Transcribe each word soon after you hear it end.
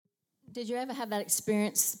Did you ever have that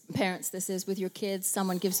experience, parents, this is, with your kids?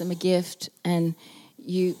 Someone gives them a gift and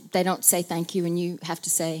they don't say thank you, and you have to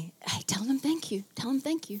say, hey, tell them thank you. Tell them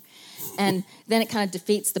thank you. And then it kind of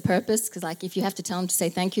defeats the purpose, because like if you have to tell them to say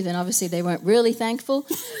thank you, then obviously they weren't really thankful.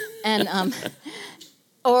 And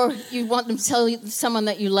or you want them to tell someone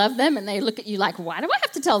that you love them, and they look at you like, why do I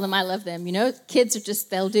have to tell them I love them? You know, kids are just,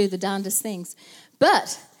 they'll do the darndest things.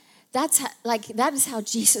 But that is how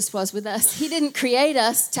Jesus was with us. He didn't create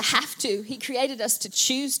us to have to. He created us to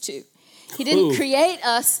choose to. He didn't create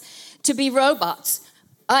us to be robots.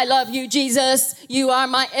 I love you, Jesus. You are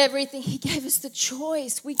my everything. He gave us the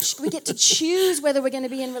choice. We get to choose whether we're going to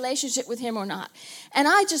be in relationship with him or not. And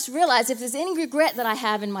I just realized if there's any regret that I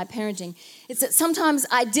have in my parenting, it's that sometimes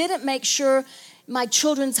I didn't make sure my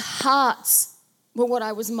children's hearts were what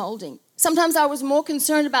I was molding. Sometimes I was more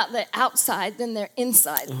concerned about their outside than their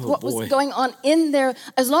inside. Was going on in their...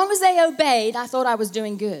 As long as they obeyed, I thought I was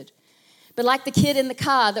doing good. But like the kid in the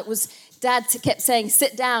car that was... Dad kept saying,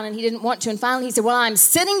 sit down, and he didn't want to. And finally he said, well, I'm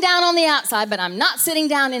sitting down on the outside, but I'm not sitting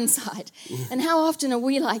down inside. And how often are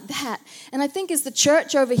we like that? And I think as the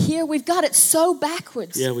church over here, we've got it so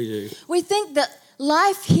backwards. Yeah, we do. We think that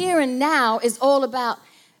life here and now is all about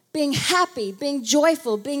being happy, being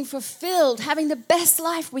joyful, being fulfilled, having the best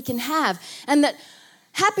life we can have. And that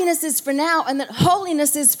happiness is for now, and that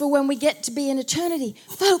holiness is for when we get to be in eternity.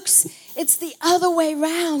 Folks, it's the other way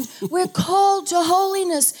around. We're called to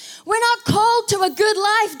holiness. We're not called to a good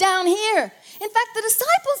life down here. In fact, the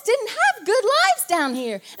disciples didn't have good lives down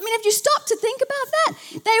here. I mean, if you stop to think about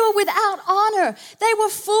that, they were without honor. They were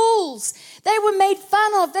fools. They were made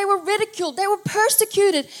fun of. They were ridiculed. They were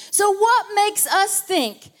persecuted. So what makes us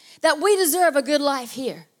think that we deserve a good life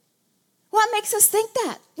here? What makes us think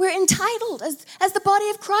that? We're entitled. As the body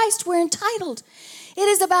of Christ, we're entitled. It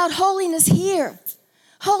is about holiness here.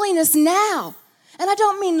 Holiness now. And I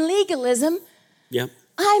don't mean legalism. Yep.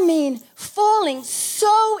 I mean falling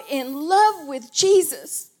so in love with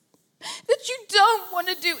Jesus that you don't want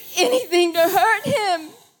to do anything to hurt him.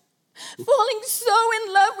 Falling so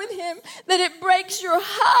in love with him that it breaks your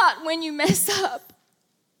heart when you mess up.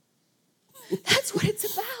 That's what it's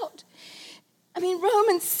about. I mean,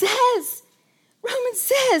 Romans says,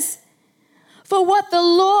 for what the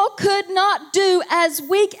law could not do, as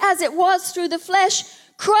weak as it was through the flesh,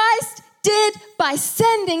 Christ did by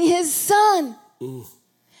sending his son.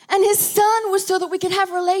 And his son was so that we could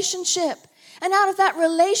have relationship. And out of that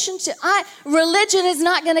relationship, religion is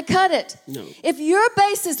not going to cut it. No. If your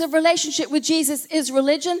basis of relationship with Jesus is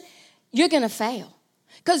religion, you're going to fail.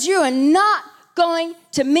 Because you are not going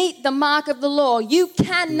to meet the mark of the law. You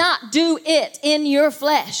cannot do it in your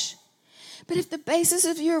flesh. But if the basis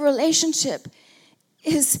of your relationship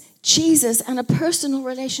is Jesus and a personal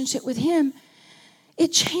relationship with him,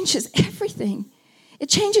 it changes everything. It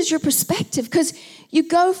changes your perspective, because you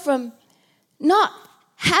go from not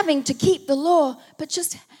having to keep the law, but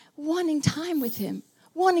just wanting time with him,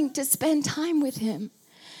 wanting to spend time with him.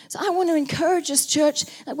 So I want to encourage us, church,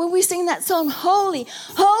 that when we sing that song, holy,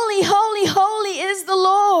 holy, holy, holy is the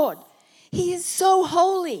Lord. He is so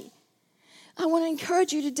holy. I want to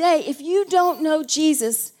encourage you today, if you don't know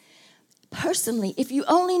Jesus personally, if you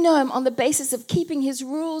only know him on the basis of keeping his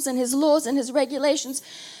rules and his laws and his regulations,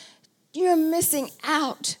 you're missing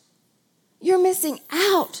out. You're missing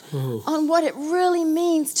out on what it really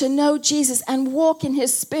means to know Jesus and walk in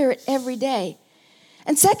his Spirit every day.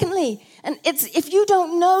 And secondly, if you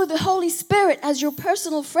don't know the Holy Spirit as your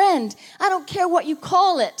personal friend, I don't care what you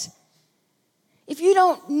call it. If you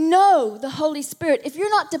don't know the Holy Spirit, if you're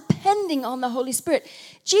not depending on the Holy Spirit,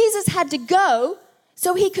 Jesus had to go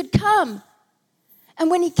so he could come. And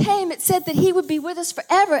when he came, it said that he would be with us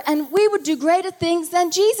forever, and we would do greater things than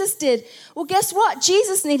Jesus did. Well, guess what?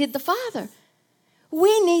 Jesus needed the Father.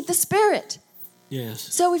 We need the Spirit. Yes.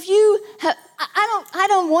 So if you have, I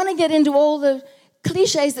don't want to get into all the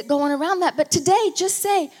cliches that go on around that, but today just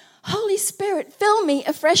say, Holy Spirit, fill me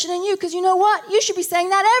afresh and anew, because you know what? You should be saying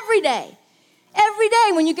that every day. Every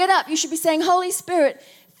day when you get up, you should be saying, Holy Spirit,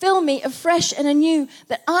 fill me afresh and anew,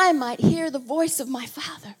 that I might hear the voice of my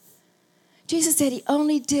Father. Jesus said he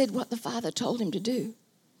only did what the Father told him to do.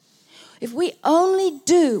 If we only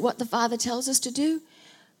do what the Father tells us to do,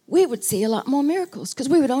 we would see a lot more miracles, because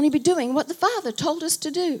we would only be doing what the Father told us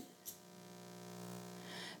to do.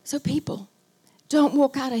 So people, don't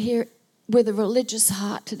walk out of here with a religious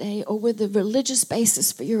heart today or with a religious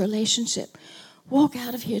basis for your relationship. Walk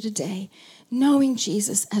out of here today knowing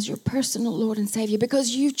Jesus as your personal Lord and Savior, because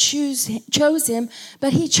you chose him,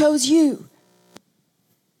 but he chose you.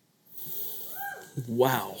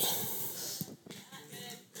 Wow.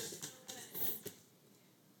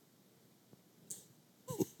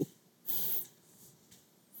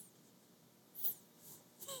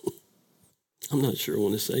 I'm not sure I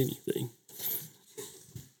want to say anything.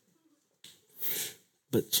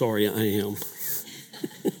 But sorry, I am.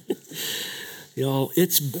 Y'all,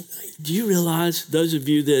 do you realize, those of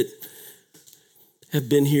you that have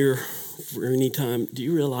been here for any time, do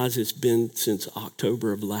you realize it's been since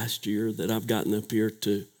October of last year that I've gotten up here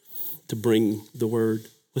to bring the word?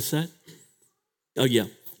 What's that? Oh, yeah.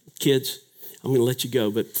 Kids, I'm going to let you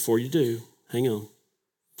go, but before you do, hang on.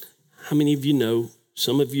 How many of you know,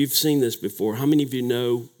 some of you have seen this before, how many of you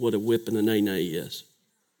know what a whip and a nay-nay is?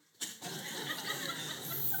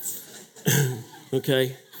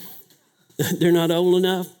 Okay? They're not old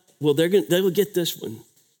enough? Well, they will get this one,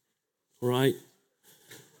 right?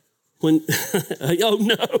 When, oh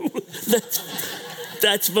no,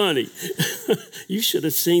 that's funny. You should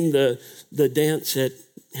have seen the dance at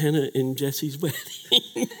Hannah and Jesse's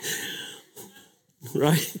wedding,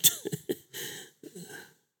 right?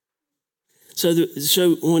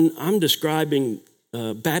 So when I'm describing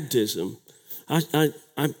baptism, I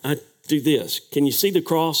do this. Can you see the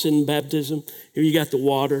cross in baptism? Here you got the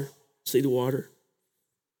water. See the water?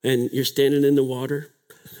 And you're standing in the water.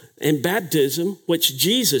 And baptism, which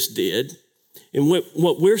Jesus did, and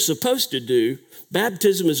what we're supposed to do,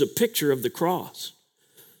 baptism is a picture of the cross.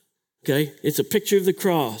 Okay? It's a picture of the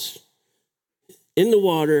cross. In the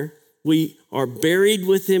water, we are buried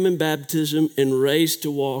with him in baptism and raised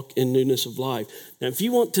to walk in newness of life. Now, if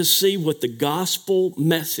you want to see what the gospel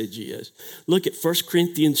message is, look at 1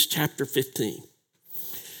 Corinthians chapter 15.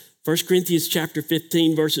 1 Corinthians chapter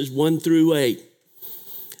 15, verses 1 through 8.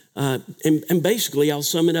 And basically, I'll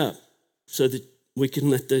sum it up so that we can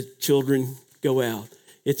let the children go out.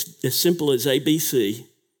 It's as simple as ABC,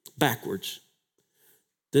 backwards.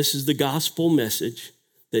 This is the gospel message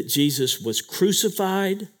that Jesus was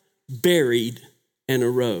crucified, buried, and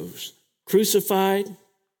arose. Crucified,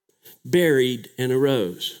 buried, and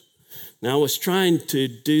arose. Now, I was trying to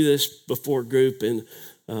do this before group, and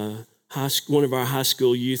one of our high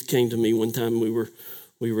school youth came to me one time. We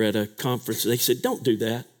were at a conference. They said, "Don't do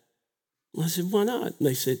that." I said, "Why not?" And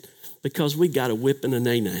they said, "Because we got a whip and a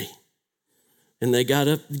nay-nay." And they got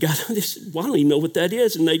up, they said, "Well, I don't even know what that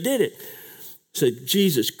is." And they did it. Said,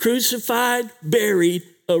 Jesus, crucified, buried,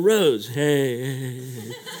 arose.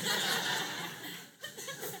 Hey.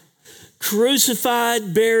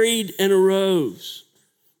 Crucified, buried, and arose.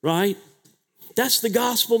 Right? That's the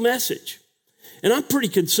gospel message. And I'm pretty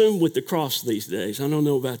consumed with the cross these days. I don't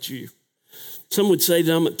know about you. Some would say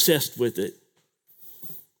that I'm obsessed with it.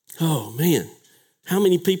 Oh, man. How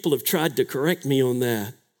many people have tried to correct me on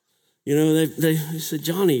that? You know, they said,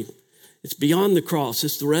 "Johnny, it's beyond the cross.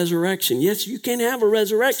 It's the resurrection." Yes, you can't have a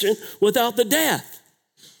resurrection without the death.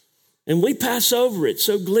 And we pass over it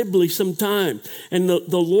so glibly sometimes. And the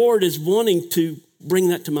Lord is wanting to bring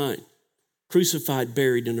that to mind. Crucified,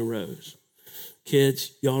 buried, and arose.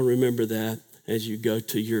 Kids, y'all remember that as you go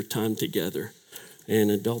to your time together. And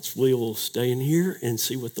adults, we will stay in here and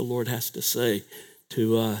see what the Lord has to say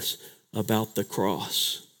to us about the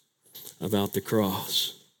cross. About the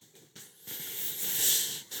cross.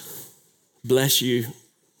 Bless you,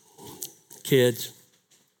 kids.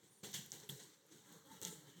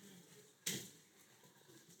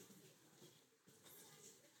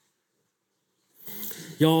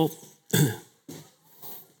 Y'all,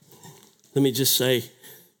 let me just say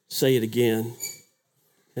it again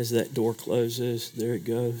as that door closes. There it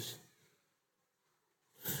goes.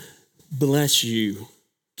 Bless you,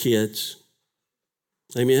 kids.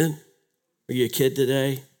 Amen? Are you a kid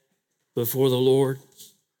today before the Lord?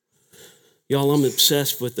 Y'all, I'm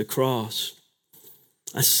obsessed with the cross.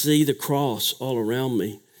 I see the cross all around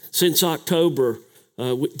me. Since October,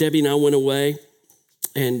 Debbie and I went away,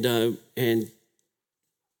 and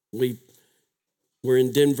we were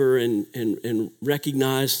in Denver and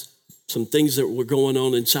recognized some things that were going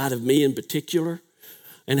on inside of me in particular,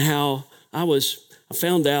 and how I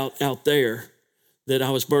found out there that I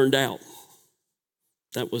was burned out.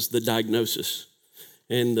 That was the diagnosis.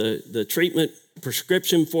 And the treatment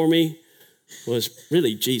prescription for me was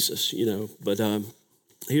really Jesus, you know. But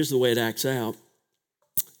here's the way it acts out.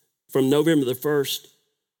 From November the 1st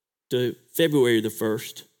to February the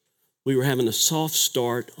 1st, we were having a soft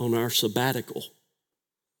start on our sabbatical.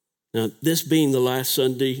 Now, this being the last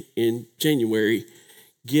Sunday in January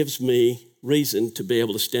gives me reason to be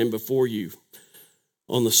able to stand before you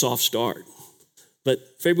on the soft start.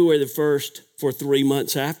 But February the 1st for 3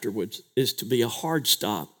 months afterwards is to be a hard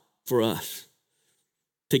stop for us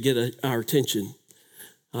to get our attention.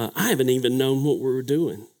 I haven't even known what we were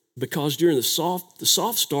doing because during the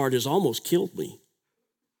soft start has almost killed me.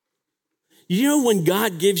 You know, when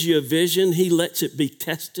God gives you a vision, he lets it be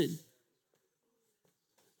tested.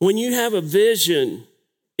 When you have a vision,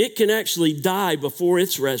 it can actually die before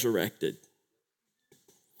it's resurrected.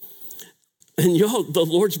 And y'all, the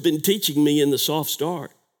Lord's been teaching me in the soft start,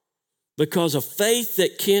 because a faith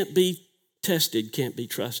that can't be tested can't be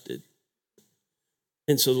trusted.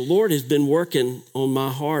 And so the Lord has been working on my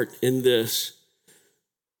heart in this.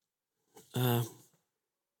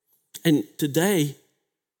 And today,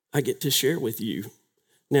 I get to share with you.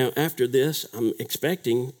 Now, after this, I'm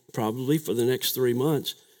expecting probably for the next 3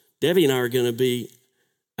 months, Debbie and I are going to be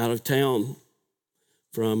out of town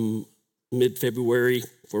from mid-February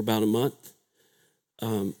for about a month.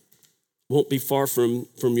 Won't be far from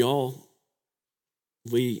y'all.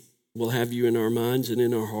 We will have you in our minds and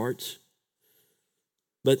in our hearts.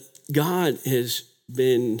 But God has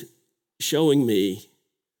been showing me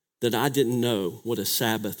that I didn't know what a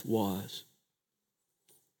Sabbath was.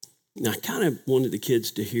 Now, I kind of wanted the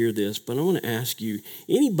kids to hear this, but I want to ask you,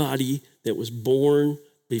 anybody that was born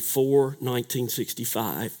before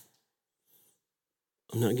 1965,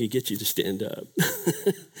 I'm not going to get you to stand up.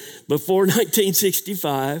 Before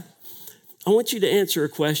 1965, I want you to answer a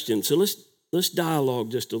question. So let's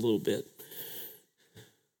dialogue just a little bit.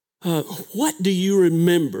 What do you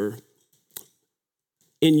remember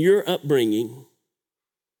in your upbringing,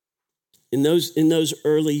 in those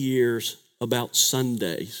early years, about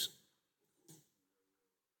Sundays?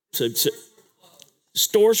 So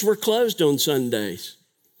stores were closed on Sundays.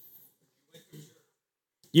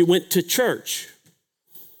 You went to church.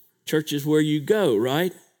 Church is where you go,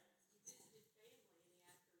 right?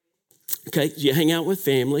 Okay, you hang out with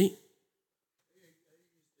family.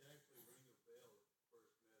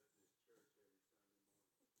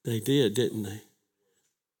 They did, didn't they?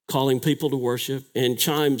 Calling people to worship, and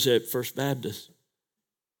chimes at First Baptist.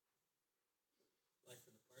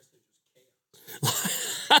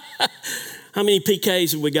 How many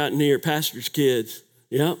PKs have we got in here, pastors' kids?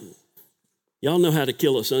 Yep. Y'all know how to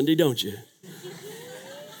kill a Sunday, don't you?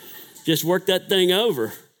 Just work that thing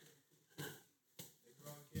over.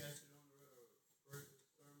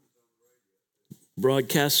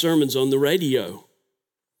 Broadcast sermons on the radio.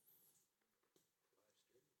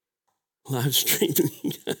 Live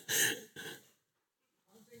streaming.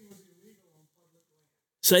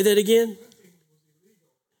 Say that again.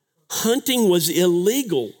 Hunting was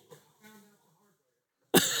illegal.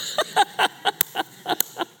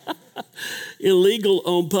 Illegal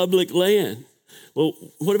on public land. Well,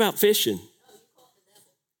 what about fishing?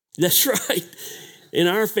 That's right. In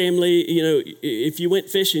our family, if you went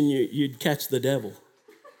fishing, you'd catch the devil.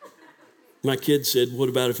 My kids said, what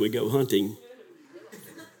about if we go hunting?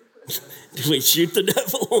 Do we shoot the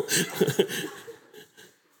devil?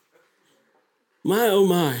 My, oh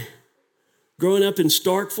my. Growing up in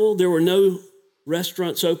Starkville, there were no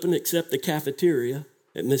restaurants open except the cafeteria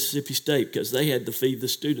at Mississippi State, because they had to feed the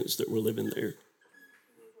students that were living there.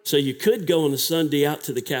 So you could go on a Sunday out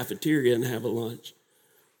to the cafeteria and have a lunch.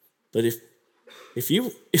 But if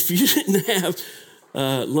you didn't have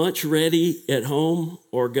lunch ready at home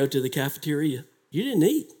or go to the cafeteria, you didn't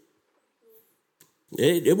eat.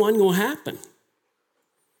 It wasn't going to happen.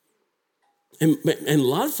 And a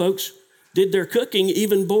lot of folks did their cooking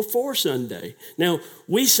even before Sunday. Now,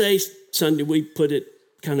 we say Sunday, we put it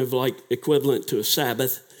kind of like equivalent to a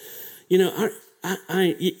Sabbath. You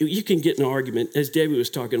can get in an argument. As Debbie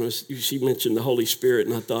was talking, she mentioned the Holy Spirit,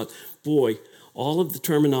 and I thought, boy, all of the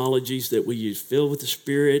terminologies that we use, filled with the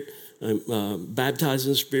Spirit, baptized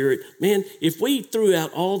in the Spirit. Man, if we threw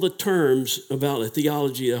out all the terms about the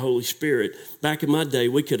theology of the Holy Spirit, back in my day,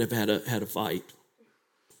 we could have had a fight,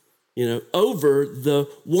 over the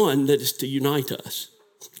one that is to unite us,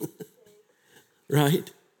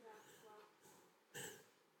 right?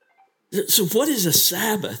 So what is a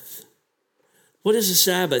Sabbath? What is a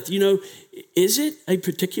Sabbath? Is it a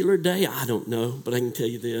particular day? I don't know, but I can tell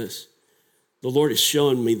you this. The Lord has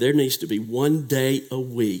shown me there needs to be one day a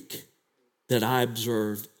week that I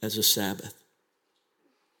observe as a Sabbath.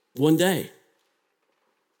 One day.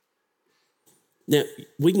 Now,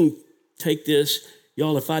 we can take this,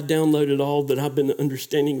 y'all, if I downloaded all that I've been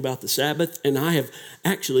understanding about the Sabbath, and I have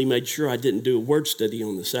actually made sure I didn't do a word study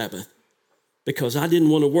on the Sabbath, because I didn't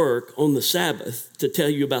want to work on the Sabbath to tell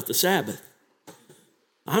you about the Sabbath.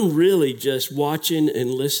 I'm really just watching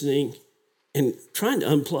and listening and trying to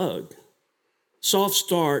unplug. Soft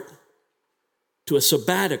start to a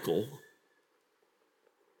sabbatical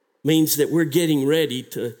means that we're getting ready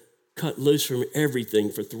to cut loose from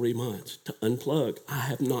everything for 3 months, to unplug. I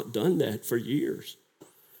have not done that for years.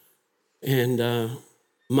 And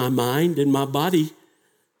my mind and my body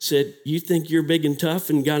said, you think you're big and tough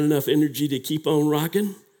and got enough energy to keep on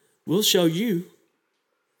rocking? We'll show you.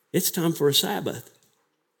 It's time for a Sabbath.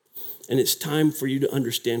 And it's time for you to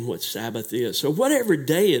understand what Sabbath is. So whatever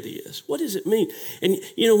day it is, what does it mean? And,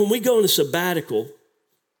 when we go on a sabbatical,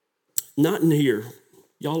 not in here,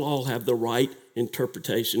 y'all all have the right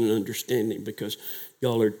interpretation and understanding because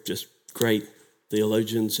y'all are just great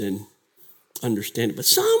theologians and understand it. But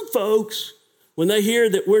some folks, when they hear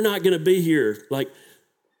that we're not going to be here, like,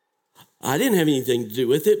 I didn't have anything to do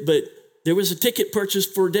with it, but there was a ticket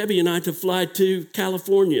purchased for Debbie and I to fly to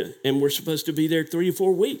California, and we're supposed to be there 3 to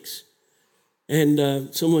 4 weeks.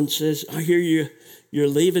 And someone says, I hear you're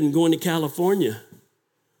leaving, going to California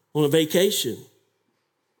on a vacation.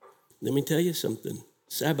 Let me tell you something.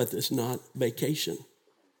 Sabbath is not vacation.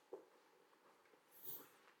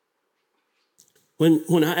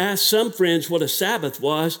 When I asked some friends what a Sabbath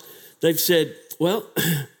was, they've said, well,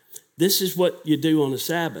 this is what you do on a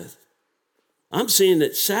Sabbath. I'm saying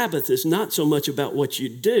that Sabbath is not so much about what you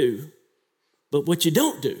do, but what you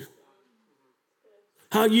don't do.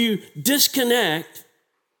 How you disconnect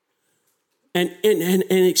and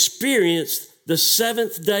experience the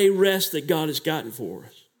seventh day rest that God has gotten for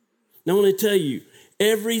us. Now, I want to tell you,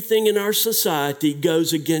 everything in our society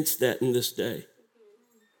goes against that in this day.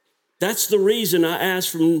 That's the reason I asked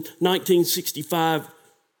from 1965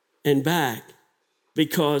 and back,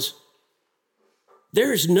 because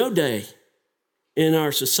there is no day in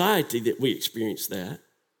our society that we experience that.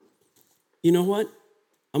 You know what?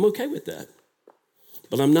 I'm okay with that.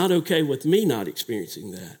 But I'm not okay with me not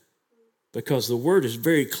experiencing that, because the word is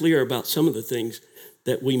very clear about some of the things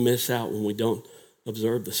that we miss out when we don't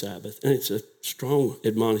observe the Sabbath. And it's a strong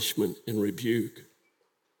admonishment and rebuke.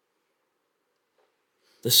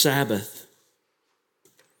 The Sabbath.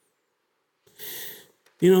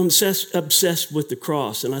 I'm obsessed with the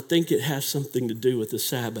cross, and I think it has something to do with the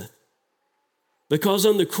Sabbath. Because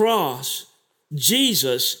on the cross,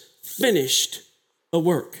 Jesus finished a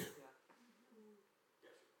work.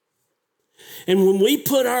 And when we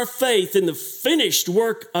put our faith in the finished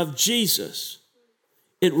work of Jesus,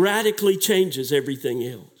 it radically changes everything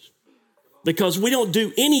else. Because we don't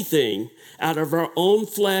do anything out of our own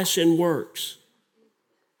flesh and works.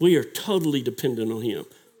 We are totally dependent on him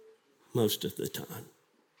most of the time.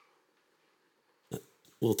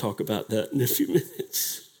 We'll talk about that in a few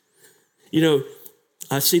minutes.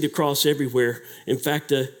 I see the cross everywhere. In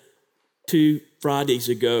fact, 2 Fridays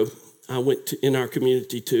ago, I went in our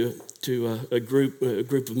community to a group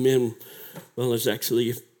of men. Well, there's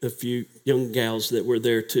actually a few young gals that were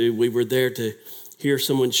there too. We were there to hear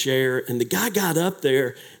someone share, and the guy got up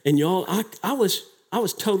there, and y'all, I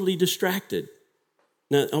was totally distracted.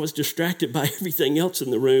 Now, I was distracted by everything else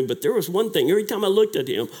in the room, but there was one thing. Every time I looked at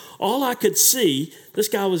him, all I could see, this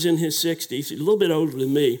guy was in his 60s, he's a little bit older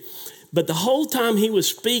than me, but the whole time he was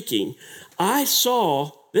speaking, I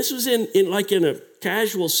saw, this was in a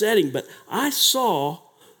casual setting, but I saw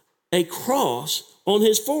a cross on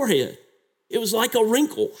his forehead. It was like a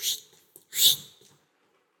wrinkle.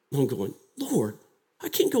 I'm going, Lord, I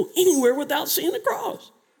can't go anywhere without seeing the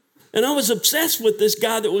cross. And I was obsessed with this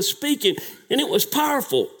guy that was speaking, and it was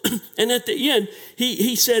powerful. And at the end,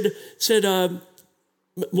 he said,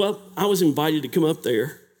 well, I was invited to come up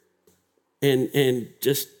there and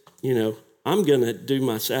just, I'm going to do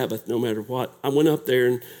my Sabbath no matter what. I went up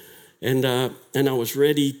there and I was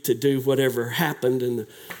ready to do whatever happened. And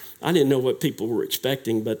I didn't know what people were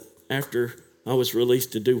expecting, but after I was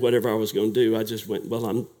released to do whatever I was going to do, I just went, well,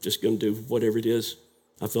 I'm just going to do whatever it is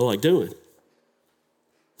I feel like doing.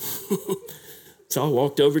 So I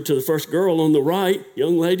walked over to the first girl on the right,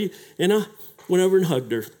 young lady, and I went over and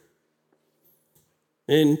hugged her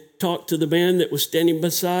and talked to the man that was standing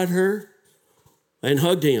beside her and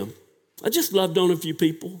hugged him. I just loved on a few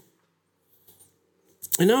people.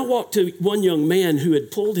 And I walked to one young man who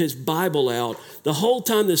had pulled his Bible out. The whole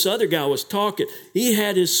time this other guy was talking, he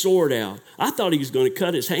had his sword out. I thought he was going to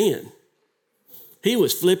cut his hand. He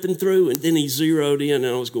was flipping through, and then he zeroed in,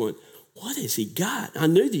 and I was going, what has he got? I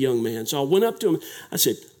knew the young man, so I went up to him. I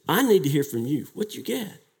said, I need to hear from you. What'd you get?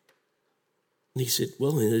 And he said,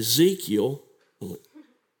 well, in Ezekiel, I went,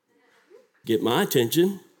 get my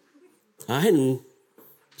attention. I hadn't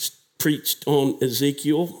preached on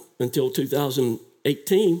Ezekiel until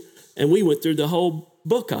 2018, and we went through the whole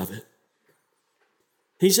book of it.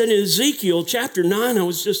 He said in Ezekiel chapter 9, I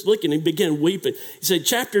was just looking and began weeping. He said,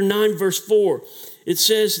 chapter 9, verse 4, it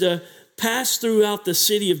says, pass throughout the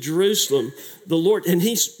city of Jerusalem, the Lord, and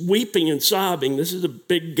he's weeping and sobbing. This is a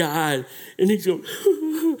big guy, and he's going,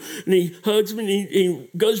 and he hugs me, and he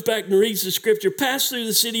goes back and reads the scripture. Pass through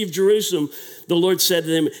the city of Jerusalem, the Lord said to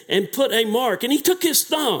them, and put a mark. And he took his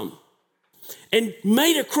thumb and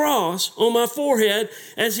made a cross on my forehead,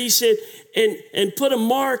 as he said, and put a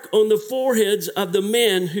mark on the foreheads of the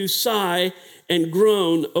men who sigh and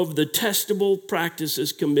groan over the detestable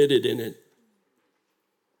practices committed in it.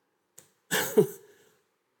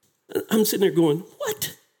 I'm sitting there going,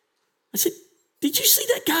 what? I said, did you see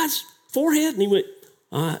that guy's forehead? And he went,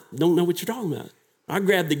 I don't know what you're talking about. I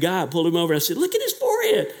grabbed the guy, pulled him over. I said, look at his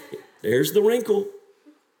forehead. There's the wrinkle.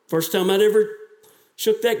 First time I'd ever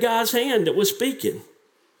shook that guy's hand that was speaking.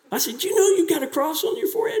 I said, you know you got a cross on your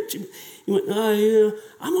forehead? He went, yeah.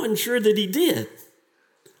 I wasn't sure that he did.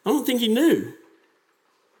 I don't think he knew.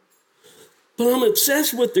 But I'm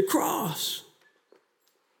obsessed with the cross.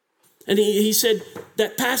 And he said,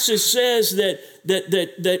 that passage says that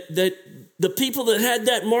the people that had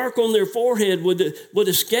that mark on their forehead would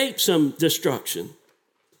escape some destruction.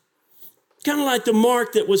 Kind of like the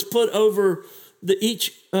mark that was put over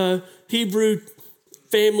each Hebrew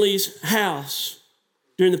family's house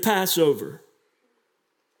during the Passover.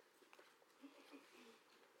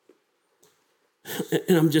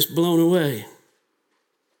 And I'm just blown away.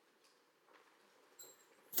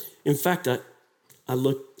 In fact,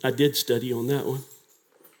 I did study on that one.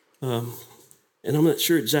 And I'm not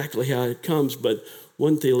sure exactly how it comes, but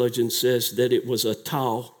one theologian says that it was a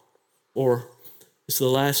tau, or it's the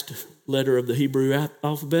last letter of the Hebrew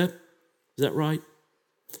alphabet. Is that right?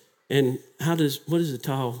 And what does a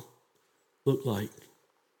tau look like?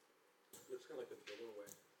 Looks kind of like a doorway.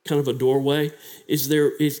 Kind of a doorway.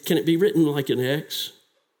 Can it be written like an X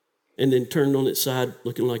and then turned on its side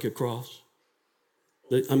looking like a cross?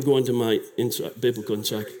 I'm going to my biblical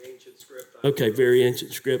encyclopedia. Very ancient script. Okay, very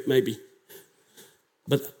ancient script, maybe.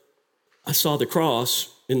 But I saw the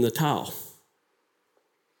cross in the tile.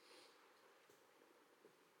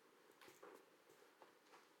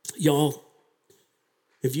 Y'all,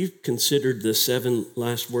 have you considered the 7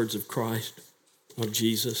 last words of Christ, of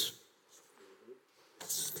Jesus?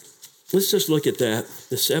 Let's just look at that,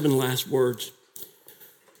 the 7 last words.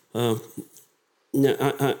 Now,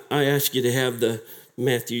 I ask you to have the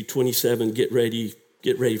Matthew 27, get ready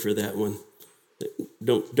for that one.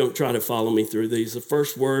 Don't try to follow me through these. The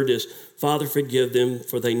first word is, Father, forgive them,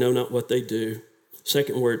 for they know not what they do.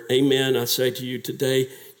 Second word, amen, I say to you, today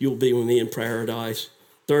you will be with me in paradise.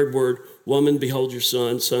 Third word, woman, behold your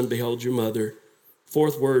son. Son, behold your mother.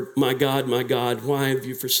 Fourth word, my God, why have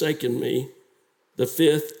you forsaken me? The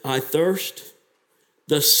fifth, I thirst.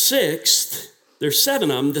 The sixth, there's 7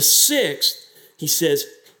 of them. The sixth, he says,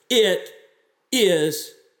 it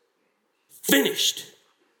is finished.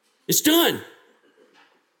 It's done.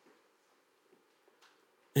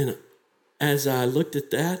 And as I looked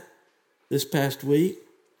at that this past week,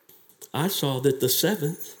 I saw that the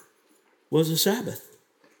 7th was a Sabbath.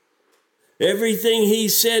 Everything he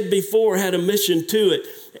said before had a mission to it.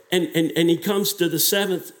 And he comes to the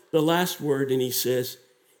 7th, the last word, and he says,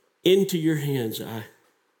 into your hands I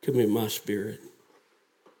commit my spirit.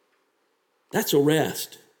 That's a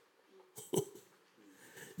rest.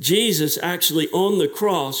 Jesus actually on the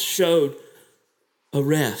cross showed a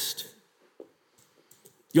rest.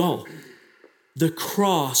 Y'all, the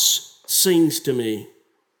cross sings to me.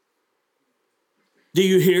 Do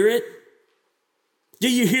you hear it? Do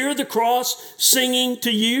you hear the cross singing to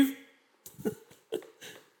you?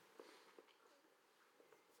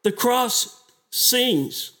 The cross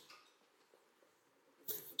sings.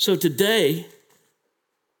 So today,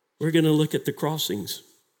 we're going to look at the crossings.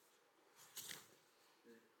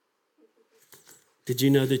 Did you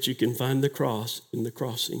know that you can find the cross in the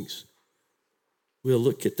crossings? We'll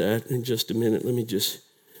look at that in just a minute. Let me just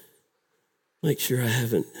make sure I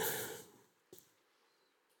haven't.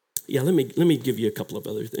 Yeah, let me give you a couple of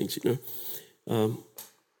other things.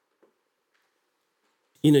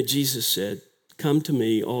 Jesus said, "Come to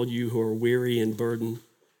me, all you who are weary and burdened,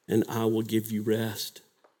 and I will give you rest."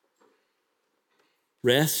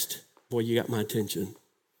 Rest, boy, you got my attention.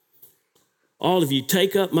 All of you,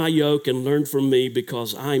 take up my yoke and learn from me,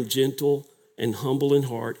 because I am gentle and humble in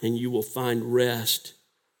heart, and you will find rest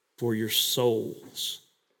for your souls.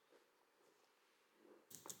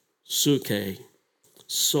 Suke,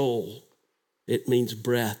 soul, it means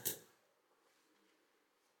breath.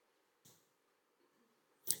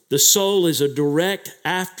 The soul is a direct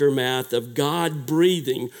aftermath of God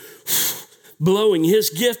breathing, blowing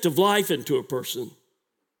his gift of life into a person,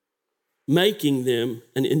 making them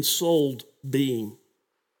an ensouled being.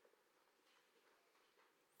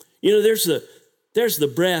 There's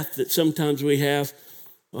the breath that sometimes we have.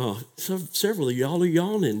 Several of y'all are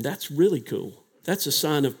yawning. That's really cool. That's a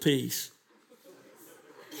sign of peace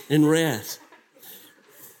and rest.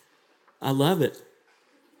 I love it.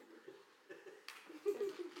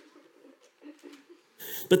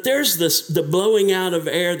 But there's the blowing out of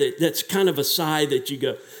air that's kind of a sigh that you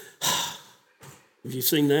go, have you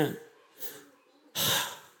seen that?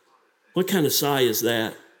 What kind of sigh is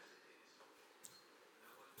that?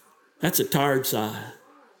 That's a tired sigh.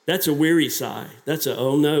 That's a weary sigh. That's a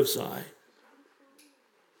oh no sigh.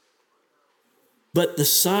 But the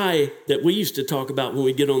sigh that we used to talk about when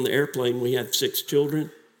we get on the airplane, we have 6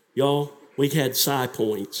 children. Y'all, we had sigh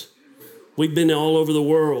points. We've been all over the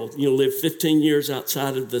world, lived 15 years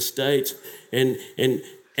outside of the States. And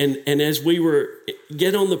as we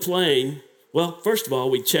get on the plane, well, first of all,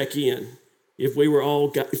 we check in. If we all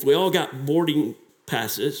got boarding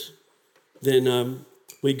passes, then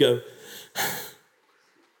we go,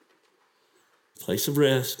 place of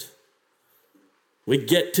rest. We'd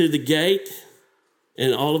get to the gate,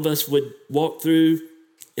 and all of us would walk through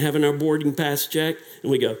having our boarding pass checked,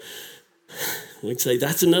 and we go, we'd say,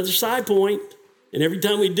 that's another side point. And every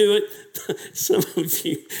time we do it, some of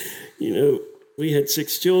you, we had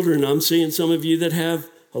 6 children. I'm seeing some of you that have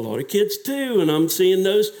a lot of kids too, and I'm seeing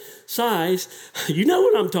those sighs. You know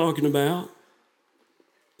what I'm talking about.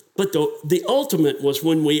 But the ultimate was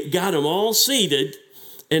when we got them all seated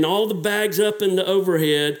and all the bags up in the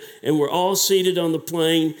overhead, and we're all seated on the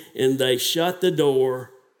plane, and they shut the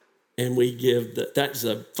door, and we give that's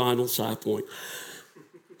the final sigh point.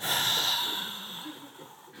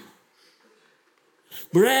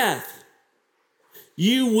 Breath.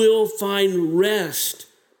 You will find rest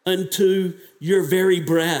unto your very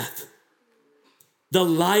breath. The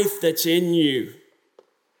life that's in you.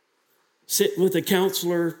 Sit with a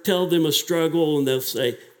counselor, tell them a struggle, and they'll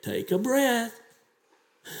say, take a breath.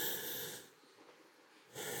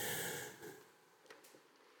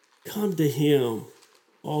 Come to him,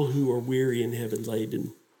 all who are weary and heavy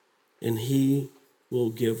laden, and he will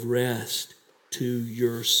give rest to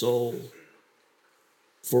your soul.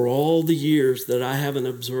 For all the years that I haven't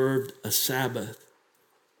observed a Sabbath,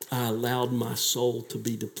 I allowed my soul to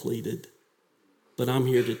be depleted. But I'm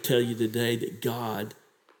here to tell you today that God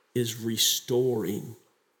is restoring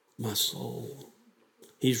my soul.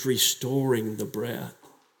 He's restoring the breath.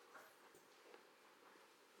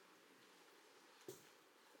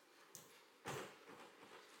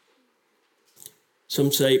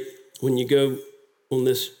 Some say when you go on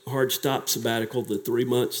this hard stop sabbatical, the 3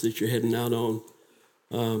 months that you're heading out on,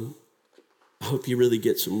 I hope you really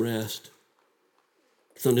get some rest.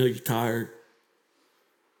 Because I know you're tired.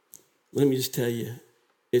 Let me just tell you,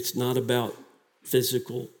 it's not about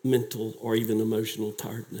physical, mental, or even emotional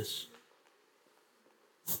tiredness.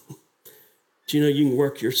 Do you know you can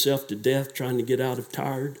work yourself to death trying to get out of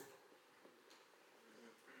tired?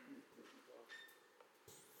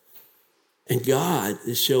 And God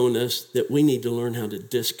is showing us that we need to learn how to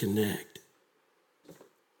disconnect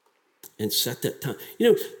and set that time.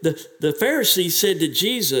 The Pharisees said to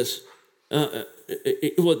Jesus,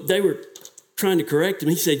 they were trying to correct him.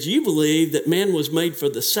 He said, you believe that man was made for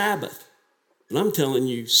the Sabbath. And I'm telling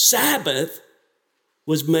you, Sabbath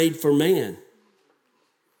was made for man.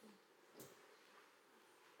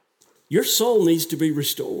 Your soul needs to be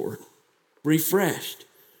restored, refreshed.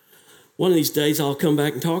 One of these days, I'll come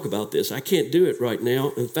back and talk about this. I can't do it right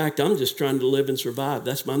now. In fact, I'm just trying to live and survive.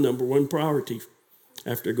 That's my number one priority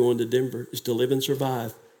after going to Denver, is to live and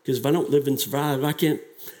survive. Because if I don't live and survive, I can't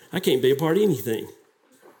be a part of anything.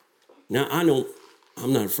 Now,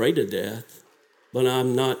 I'm not afraid of death, but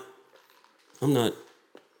I'm not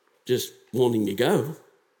just wanting to go.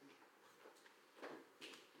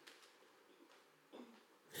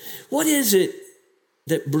 What is it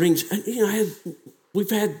that brings, we've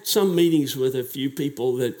had some meetings with a few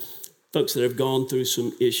people folks that have gone through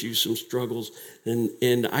some issues, some struggles,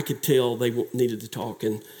 and I could tell they needed to talk.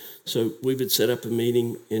 And so we would set up a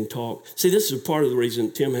meeting and talk. See, this is part of the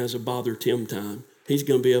reason Tim has a Bother Tim time. He's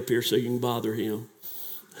going to be up here so you can bother him.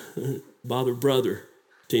 Bother brother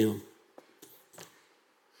Tim.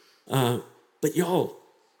 But y'all,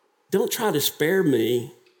 don't try to spare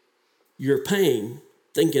me your pain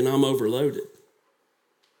thinking I'm overloaded.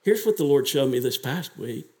 Here's what the Lord showed me this past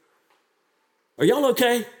week. Are y'all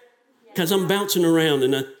okay? Because I'm bouncing around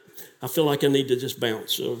and I feel like I need to just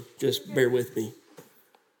bounce, so just bear with me.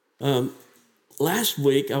 Last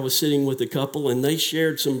week, I was sitting with a couple and they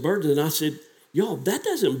shared some burdens, and I said, y'all, that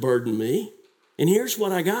doesn't burden me. And here's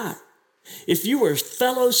what I got. If you are a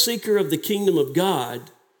fellow seeker of the kingdom of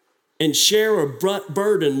God and share a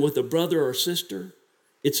burden with a brother or sister,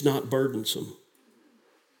 it's not burdensome.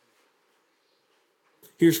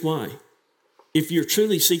 Here's why. If you're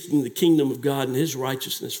truly seeking the kingdom of God and his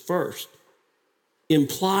righteousness first,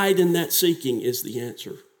 implied in that seeking is the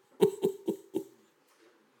answer.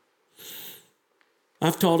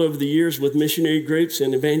 I've taught over the years with missionary groups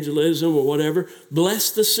and evangelism or whatever, bless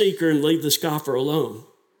the seeker and leave the scoffer alone.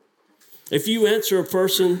 If you answer a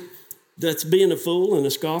person that's being a fool and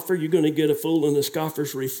a scoffer, you're going to get a fool and a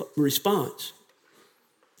scoffer's response.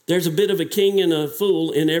 There's a bit of a king and a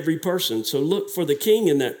fool in every person. So look for the king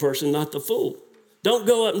in that person, not the fool. Don't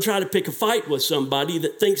go up and try to pick a fight with somebody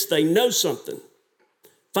that thinks they know something.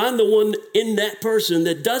 Find the one in that person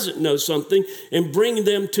that doesn't know something and bring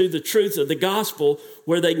them to the truth of the gospel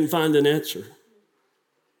where they can find an answer.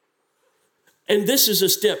 And this is a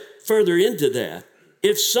step further into that.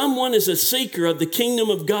 If someone is a seeker of the kingdom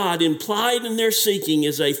of God, implied in their seeking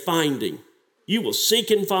is a finding. You will seek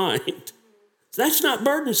and find. That's not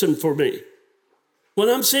burdensome for me. When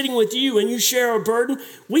I'm sitting with you and you share a burden,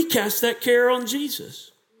 we cast that care on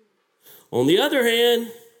Jesus. On the other hand,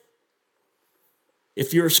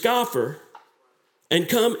 if you're a scoffer and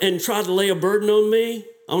come and try to lay a burden on me,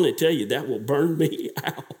 I want to tell you that will burn me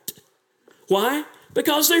out. Why?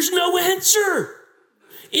 Because there's no answer.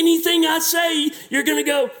 Anything I say, you're going to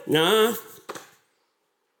go, nah.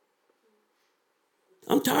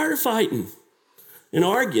 I'm tired of fighting and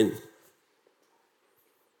arguing.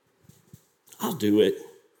 I'll do it.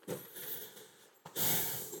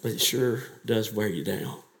 But it sure does wear you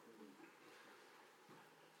down.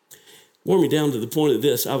 Wore me down to the point of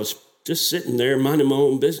this. I was just sitting there minding my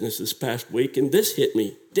own business this past week, and this hit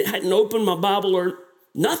me. I hadn't opened my Bible or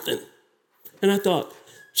nothing. And I thought,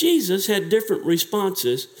 Jesus had different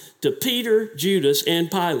responses to Peter, Judas,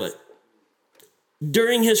 and Pilate.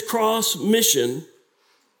 During his cross mission,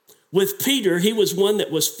 with Peter, he was one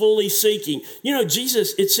that was fully seeking. You know,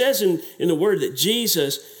 Jesus, it says in the word that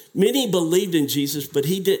Jesus, many believed in Jesus, but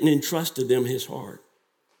he didn't entrust to them his heart.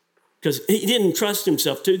 Because he didn't trust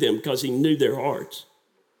himself to them because he knew their hearts.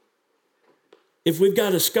 If we've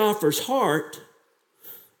got a scoffer's heart,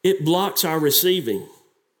 it blocks our receiving.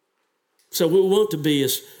 So we want to be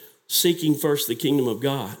as seeking first the kingdom of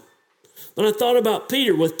God. But I thought about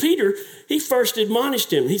Peter. With Peter, he first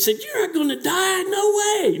admonished him. He said, "You're not going to die, no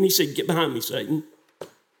way." And he said, "Get behind me, Satan."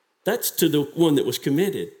 That's to the one that was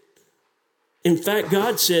committed. In fact,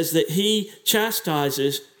 God says that he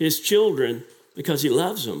chastises his children because he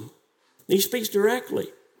loves them. He speaks directly.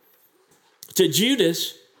 To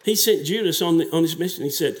Judas, he sent Judas on his mission. He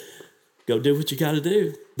said, "Go do what you got to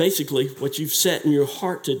do. Basically, what you've set in your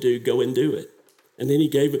heart to do, go and do it." And then he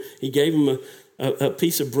gave him a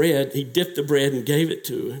piece of bread. He dipped the bread and gave it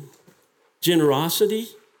to him. Generosity.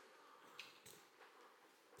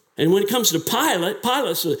 And when it comes to Pilate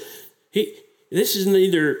said, this is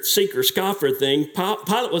neither seek or scoffer thing.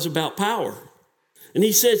 Pilate was about power. And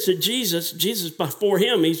he said to Jesus, before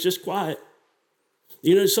him, he's just quiet.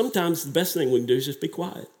 You know, sometimes the best thing we can do is just be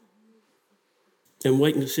quiet and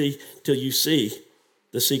wait and see till you see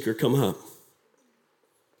the seeker come up.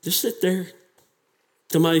 Just sit there.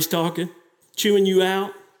 Somebody's talking, chewing you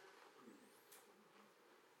out.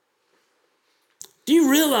 Do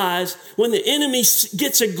you realize when the enemy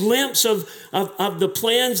gets a glimpse of the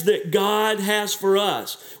plans that God has for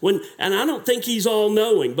us? And I don't think he's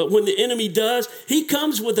all-knowing, but when the enemy does, he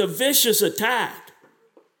comes with a vicious attack.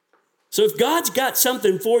 So if God's got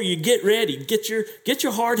something for you, get ready. Get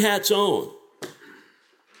your hard hats on.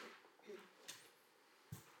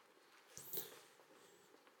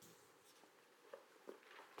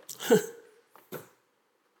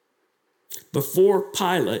 Before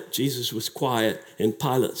Pilate, Jesus was quiet, and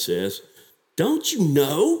Pilate says, "Don't you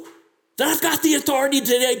know that I've got the authority to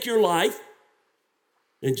take your life?"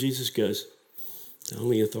 And Jesus goes, "The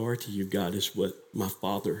only authority you've got is what my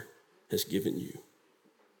Father has given you."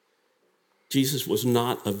 Jesus was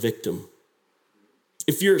not a victim.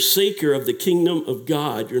 If you're a seeker of the kingdom of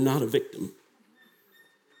God, you're not a victim.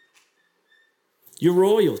 You're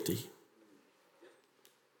royalty.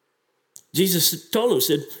 Jesus told him,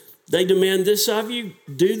 said, "They demand this of you,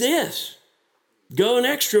 do this. Go an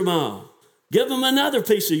extra mile. Give them another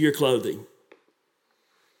piece of your clothing."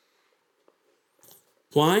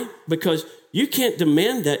 Why? Because you can't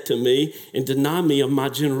demand that to me and deny me of my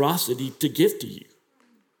generosity to give to you.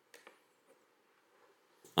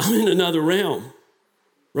 I'm in another realm,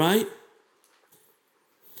 right?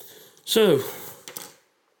 So,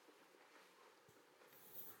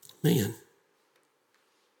 man,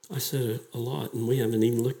 I said it a lot, and we haven't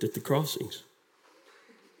even looked at the crossings.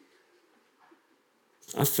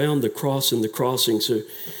 I found the cross and the crossing. So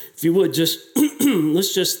if you would just,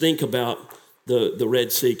 let's just think about the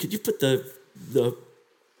Red Sea. Could you put the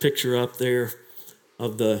picture up there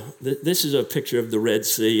of this is a picture of the Red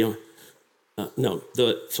Sea. That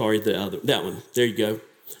one. There you go.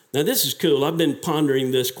 Now this is cool. I've been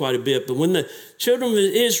pondering this quite a bit, but when the children of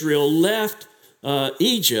Israel left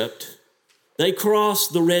Egypt, they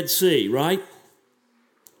crossed the Red Sea, right?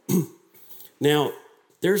 Now,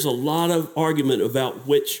 there's a lot of argument about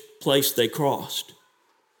which place they crossed.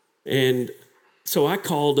 And so I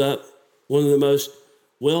called up one of the most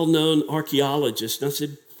well-known archaeologists, and I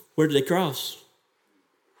said, where did they cross?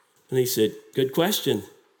 And he said, good question.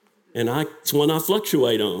 And it's one I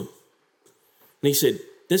fluctuate on. And he said,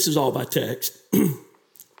 this is all by text. And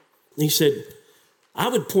he said, I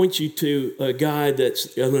would point you to a guy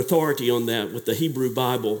that's an authority on that with the Hebrew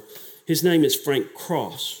Bible. His name is Frank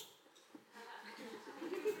Cross.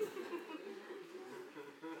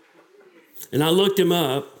 And I looked him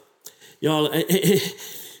up. Y'all, it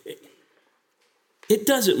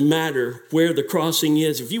doesn't matter where the crossing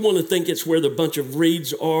is. If you want to think it's where the bunch of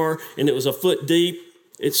reeds are and it was a foot deep,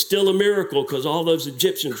 it's still a miracle because all those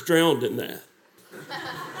Egyptians drowned in that.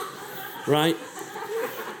 Right?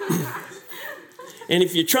 And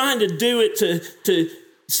if you're trying to do it to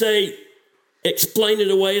say, explain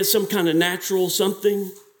it away as some kind of natural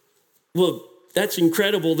something, well, that's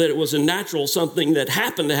incredible that it was a natural something that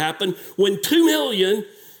happened to happen when 2 million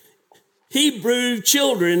Hebrew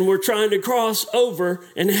children were trying to cross over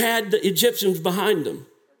and had the Egyptians behind them.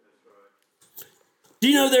 Do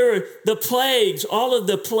you know there were the plagues? All of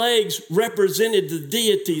the plagues represented the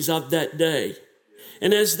deities of that day.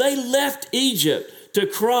 And as they left Egypt to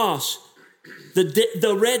cross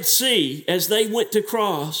the Red Sea, as they went to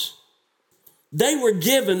cross, they were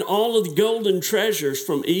given all of the golden treasures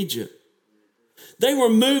from Egypt. They were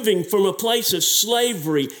moving from a place of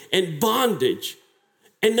slavery and bondage,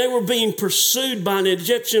 and they were being pursued by an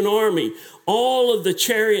Egyptian army. All of the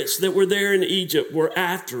chariots that were there in Egypt were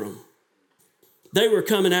after them. They were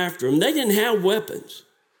coming after them. They didn't have weapons.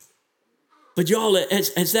 But y'all,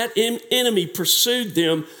 as that enemy pursued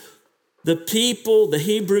them, the people, the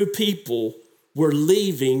Hebrew people, were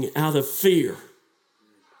leaving out of fear.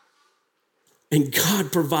 And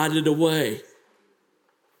God provided a way.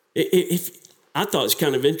 I thought it's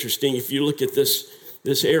kind of interesting if you look at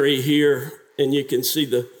this area here and you can see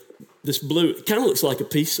this blue, it kind of looks like a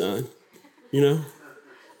peace sign, you know?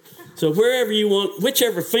 So wherever you want,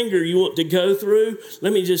 whichever finger you want to go through,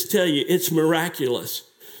 let me just tell you, it's miraculous.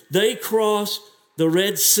 They crossed the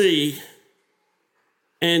Red Sea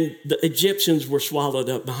and the Egyptians were swallowed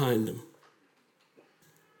up behind them.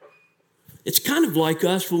 It's kind of like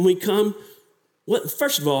us when we come.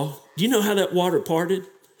 First of all, do you know how that water parted?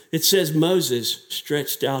 It says Moses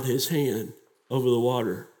stretched out his hand over the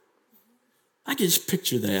water. I can just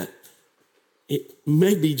picture that. It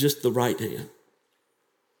may be just the right hand.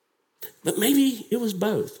 But maybe it was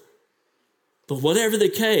both. But whatever the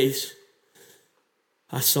case,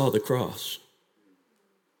 I saw the cross.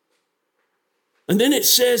 And then it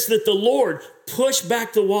says that the Lord pushed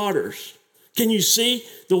back the waters. Can you see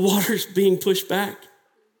the waters being pushed back?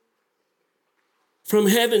 From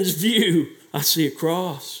heaven's view, I see a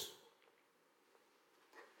cross.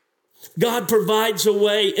 God provides a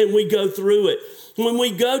way and we go through it. When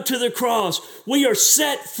we go to the cross, we are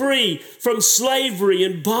set free from slavery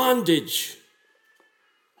and bondage.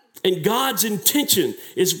 And God's intention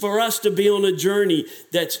is for us to be on a journey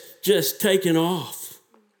that's just taken off.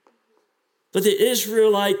 But the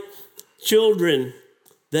Israelite children,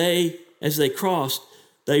 as they crossed,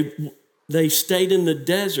 they stayed in the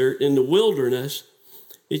desert, in the wilderness.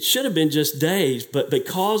 It should have been just days, but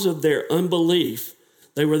because of their unbelief,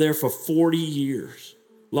 they were there for 40 years,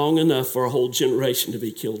 long enough for a whole generation to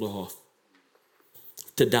be killed off,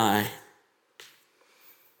 to die.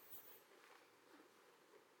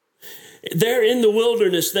 They're in the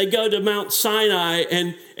wilderness. They go to Mount Sinai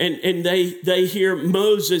and they hear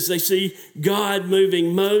Moses. They see God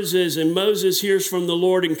moving Moses, and Moses hears from the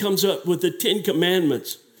Lord and comes up with the 10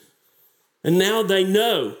 Commandments. And now they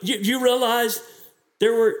know. You realize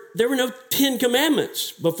there were no 10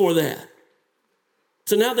 Commandments before that.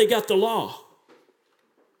 So now they got the law.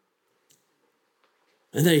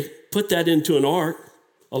 And they put that into an ark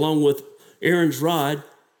along with Aaron's rod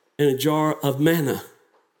and a jar of manna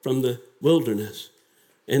from the wilderness.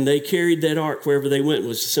 And they carried that ark wherever they went. It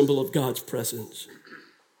was a symbol of God's presence.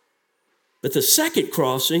 But the second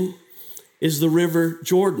crossing is the river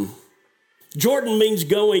Jordan. Jordan means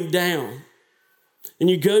going down. And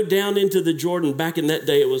you go down into the Jordan. Back in that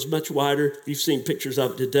day, it was much wider. You've seen pictures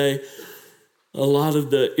of it today. A lot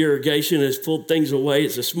of the irrigation has pulled things away.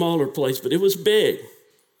 It's a smaller place, but it was big.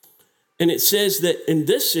 And it says that in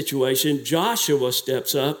this situation, Joshua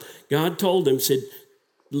steps up. God told him, said,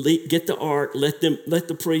 get the ark, let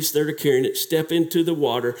the priests that are carrying it step into the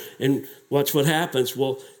water and watch what happens.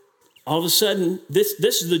 Well, all of a sudden, this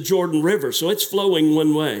is the Jordan River, so it's flowing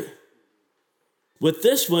one way. With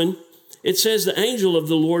this one, It says the angel of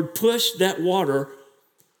the Lord pushed that water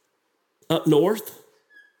up north,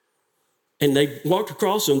 and they walked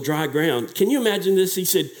across on dry ground. Can you imagine this? He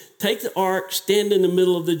said, take the ark, stand in the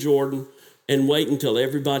middle of the Jordan, and wait until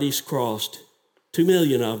everybody's crossed. 2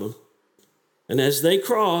 million of them. And as they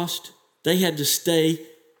crossed, they had to stay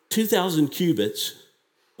 2,000 cubits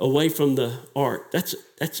away from the ark. That's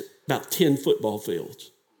about 10 football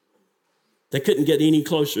fields. They couldn't get any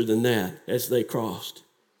closer than that as they crossed.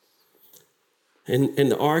 And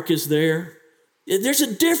the ark is there. There's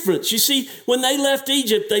a difference. You see, when they left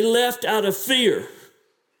Egypt, they left out of fear.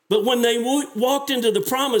 But when they walked into the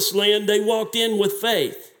promised land, they walked in with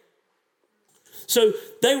faith. So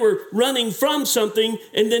they were running from something,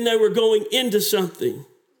 and then they were going into something.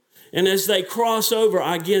 And as they cross over,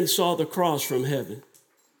 I again saw the cross from heaven.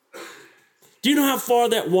 Do you know how far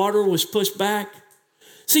that water was pushed back?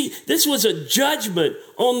 See, this was a judgment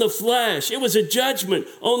on the flesh. It was a judgment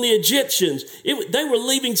on the Egyptians. They were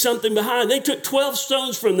leaving something behind. They took 12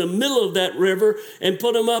 stones from the middle of that river and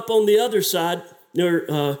put them up on the other side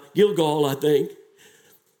near Gilgal, I think.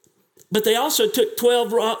 But they also took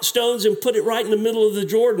 12 stones and put it right in the middle of the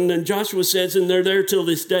Jordan. And Joshua says, and they're there till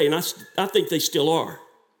this day. And I think they still are.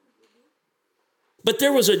 But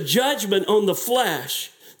there was a judgment on the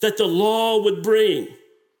flesh that the law would bring.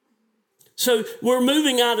 So we're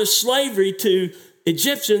moving out of slavery to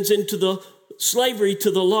Egyptians into the slavery to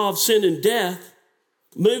the law of sin and death,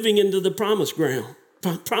 moving into the promised land.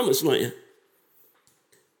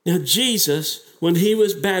 Now Jesus, when he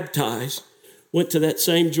was baptized, went to that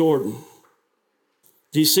same Jordan.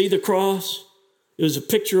 Do you see the cross? It was a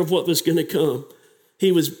picture of what was going to come.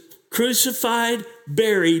 He was crucified,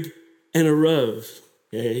 buried, and arose.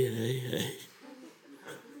 Hey.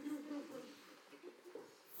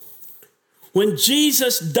 When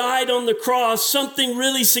Jesus died on the cross, something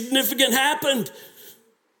really significant happened.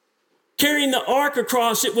 Carrying the ark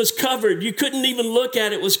across, it was covered. You couldn't even look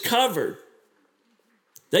at it, it was covered.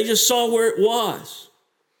 They just saw where it was.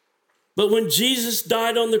 But when Jesus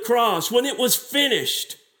died on the cross, when it was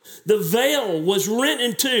finished, the veil was rent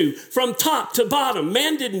in two from top to bottom.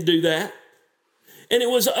 Man didn't do that. And it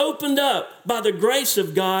was opened up by the grace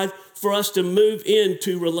of God for us to move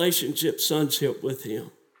into relationship, sonship with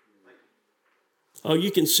him. Oh,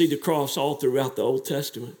 you can see the cross all throughout the Old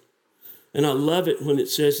Testament. And I love it when it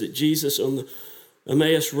says that Jesus on the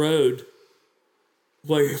Emmaus Road,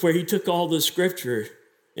 where he took all the scripture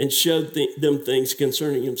and showed them things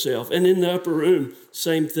concerning himself. And in the upper room,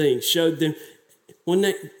 same thing, showed them.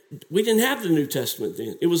 We didn't have the New Testament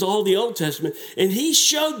then. It was all the Old Testament. And he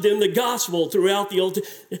showed them the gospel throughout the Old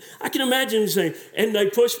Testament. I can imagine him saying, and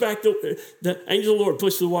they pushed back, the angel of the Lord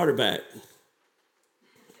pushed the water back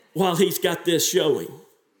while he's got this showing.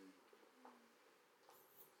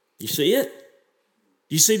 You see it?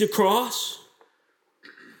 You see the cross?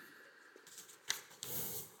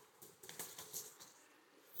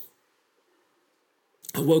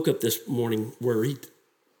 I woke up this morning worried.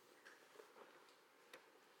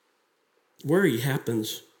 Worry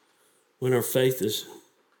happens when our faith is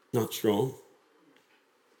not strong.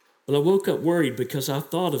 But I woke up worried because I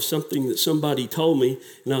thought of something that somebody told me,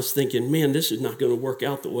 and I was thinking, man, this is not going to work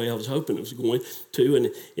out the way I was hoping it was going to, and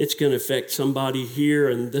it's going to affect somebody here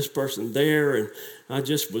and this person there, and I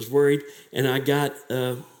just was worried. And I got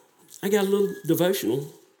a little devotional.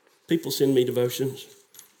 People send me devotions.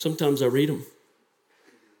 Sometimes I read them.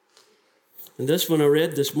 And this one I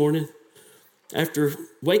read this morning. After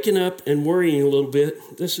waking up and worrying a little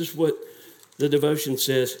bit, this is what the devotion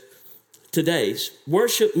says. Today's,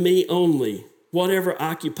 worship me only. Whatever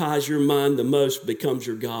occupies your mind the most becomes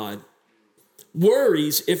your God.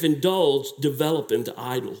 Worries, if indulged, develop into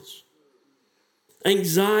idols.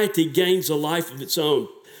 Anxiety gains a life of its own.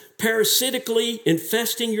 Parasitically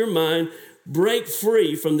infesting your mind, break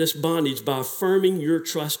free from this bondage by affirming your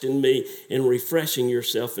trust in me and refreshing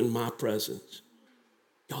yourself in my presence.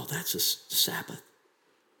 Y'all, that's a Sabbath.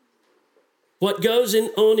 What goes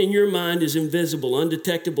on in your mind is invisible,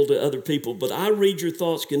 undetectable to other people, but I read your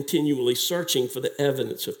thoughts continually, searching for the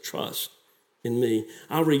evidence of trust in me.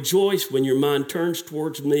 I rejoice when your mind turns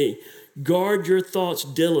towards me. Guard your thoughts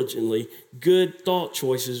diligently. Good thought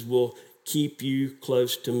choices will keep you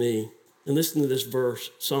close to me. And listen to this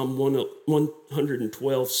verse, Psalm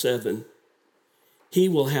 112:7. He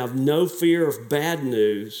will have no fear of bad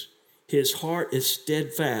news. His heart is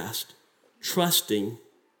steadfast, trusting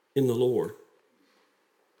in the Lord.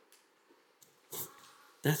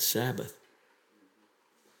 That's Sabbath.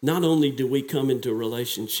 Not only do we come into a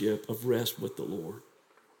relationship of rest with the Lord,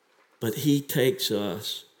 but he takes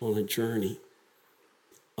us on a journey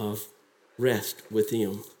of rest with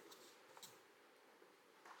him.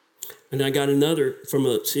 And I got another from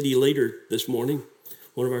a city leader this morning.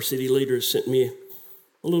 One of our city leaders sent me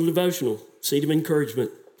a little devotional, seed of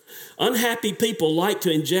encouragement. Unhappy people like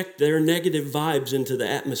to inject their negative vibes into the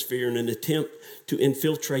atmosphere in an attempt to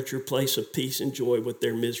infiltrate your place of peace and joy with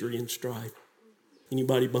their misery and strife.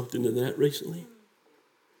 Anybody bumped into that recently?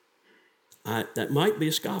 That might be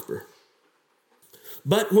a scoffer.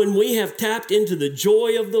 But when we have tapped into the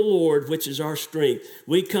joy of the Lord, which is our strength,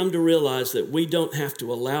 we come to realize that we don't have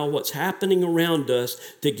to allow what's happening around us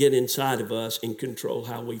to get inside of us and control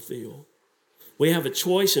how we feel. We have a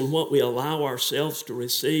choice in what we allow ourselves to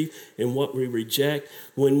receive and what we reject.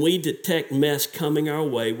 When we detect mess coming our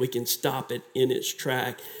way, we can stop it in its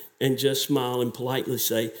track and just smile and politely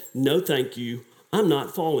say, "No, thank you. I'm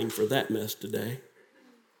not falling for that mess today."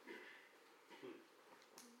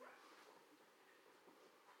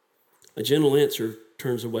 A gentle answer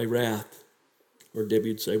turns away wrath, or Debbie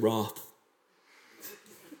would say wrath.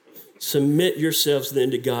 Submit yourselves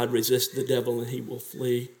then to God, resist the devil, and he will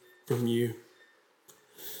flee from you.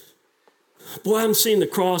 Boy, I'm seeing the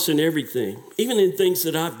cross in everything, even in things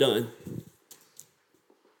that I've done.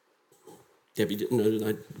 Debbie didn't know that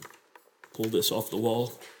I'd pulled this off the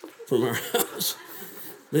wall from our house.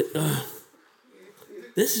 But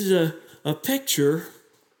this is a picture.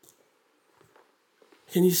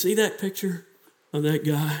 Can you see that picture of that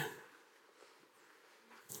guy?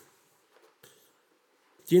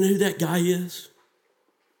 Do you know who that guy is?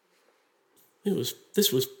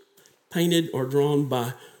 This was painted or drawn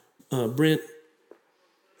by Brent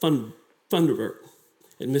Funderburk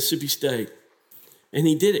at Mississippi State. And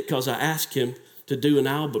he did it because I asked him to do an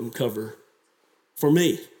album cover for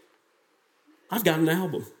me. I've got an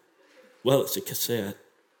album. Well, it's a cassette.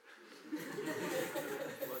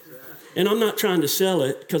 And I'm not trying to sell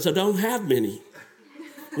it because I don't have many.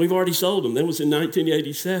 We've already sold them. That was in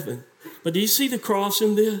 1987. But do you see the cross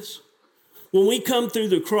in this? When we come through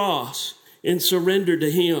the cross and surrender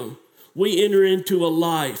to him, we enter into a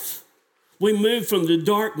life. We move from the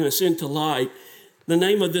darkness into light. The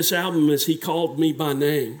name of this album is He Called Me by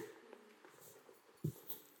Name.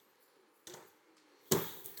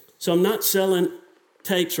 So I'm not selling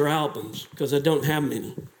tapes or albums because I don't have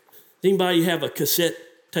many. Does anybody have a cassette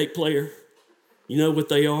tape player? You know what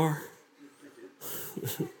they are?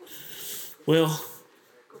 Well,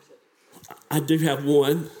 I do have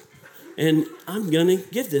one, and I'm going to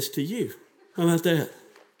give this to you. How about that?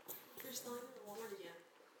 They're selling at Walmart again.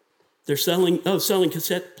 They're selling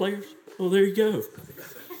cassette players? Oh, there you go.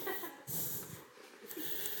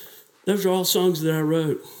 Those are all songs that I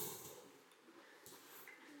wrote.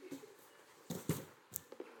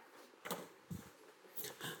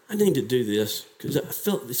 I need to do this because I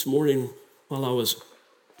felt this morning while I was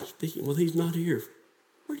speaking, well, he's not here.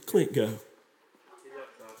 Where'd Clint go?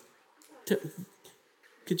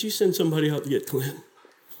 Could you send somebody out to get Clint?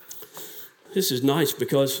 This is nice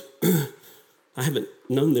because I haven't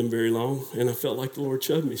known them very long, and I felt like the Lord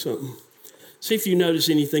showed me something. See if you notice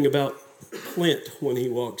anything about Clint when he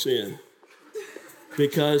walks in.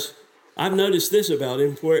 Because I've noticed this about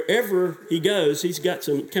him. Wherever he goes, he's got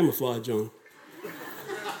some camouflage on.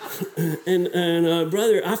 And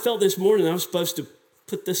brother, I felt this morning I was supposed to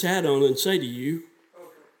put this hat on and say to you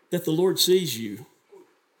that the Lord sees you.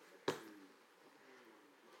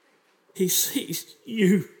 He sees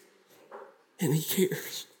you, and he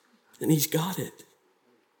cares, and he's got it.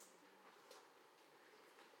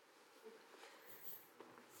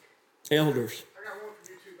 Elders. I got one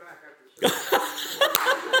for you two back after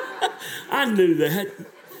this. I knew that.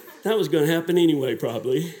 That was going to happen anyway,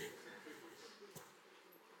 probably.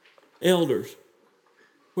 Elders,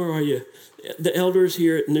 where are you? The elders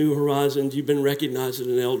here at New Horizons, you've been recognized as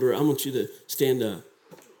an elder. I want you to stand up.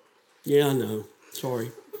 Yeah, I know.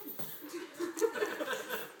 Sorry.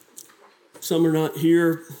 Some are not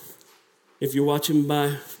here. If you're watching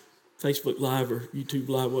by Facebook Live or YouTube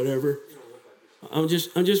Live, whatever, I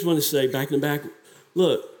just want to say back in the back,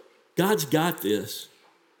 look, God's got this.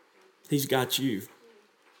 He's got you.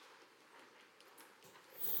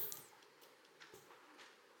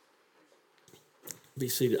 Be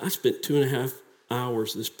seated. I spent 2.5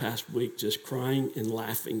 hours this past week just crying and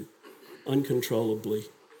laughing uncontrollably,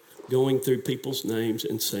 going through people's names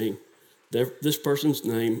and saying this person's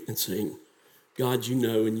name and saying, God, you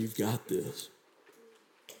know, and you've got this.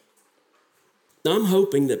 Now, I'm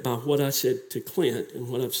hoping that by what I said to Clint and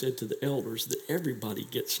what I've said to the elders, that everybody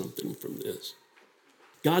gets something from this.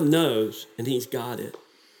 God knows, and he's got it.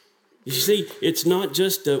 You see, it's not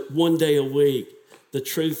just a one day a week. The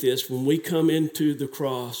truth is, when we come into the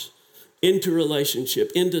cross, into relationship,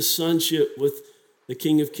 into sonship with the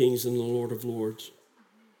King of Kings and the Lord of Lords,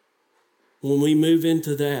 when we move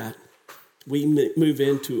into that, we move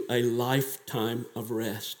into a lifetime of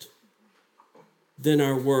rest. Then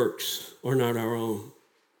our works are not our own.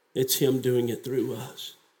 It's him doing it through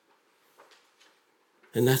us.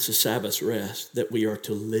 And that's the Sabbath rest that we are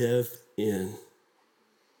to live in.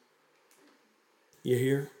 You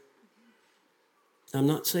hear? I'm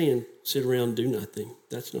not saying sit around and do nothing.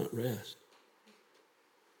 That's not rest.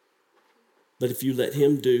 But if you let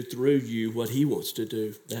him do through you what he wants to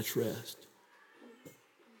do, that's rest.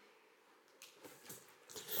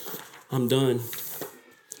 I'm done.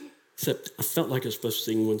 Except I felt like I was supposed to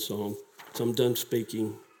sing one song. So I'm done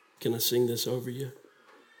speaking. Can I sing this over you?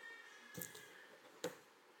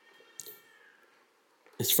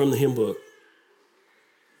 It's from the hymn book.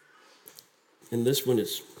 And this one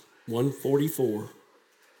is 144.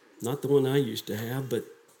 Not the one I used to have, but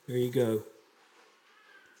there you go.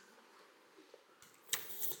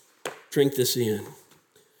 Drink this in.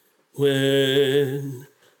 When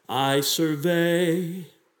I survey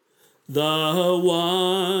the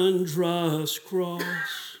wondrous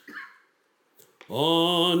cross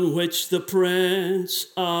on which the Prince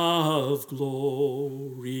of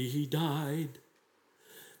Glory died,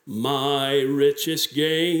 my richest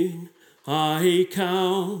gain I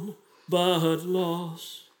count but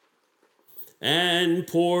loss, and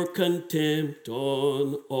pour contempt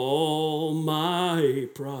on all my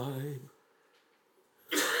pride.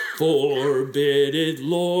 Forbid it,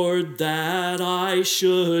 Lord, that I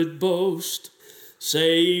should boast,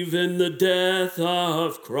 save in the death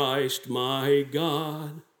of Christ my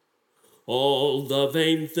God. All the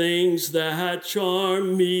vain things that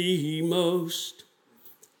charm me most,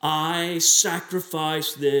 I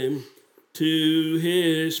sacrifice them to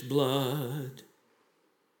his blood.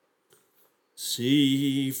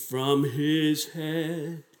 See from his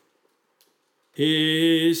head,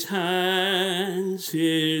 his hands,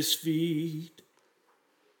 his feet,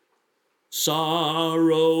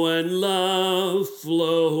 sorrow and love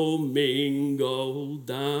flow mingled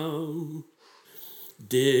down.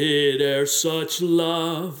 Did e'er such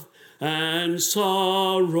love and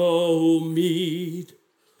sorrow meet,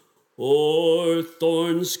 or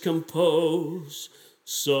thorns compose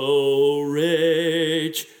so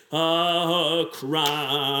rich a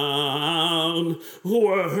crown?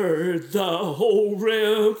 Were the whole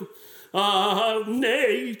realm of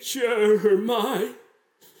nature mine,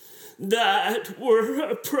 that were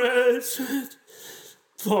a present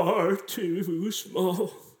far too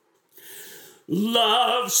small.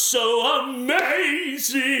 Love so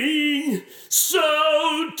amazing,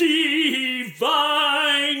 so divine,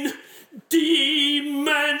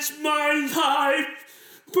 demands my life,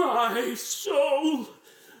 my soul,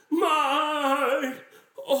 my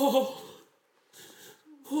all.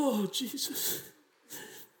 Oh, Jesus,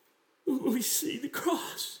 when we see the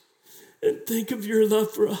cross and think of your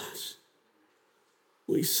love for us,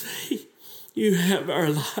 we say, you have our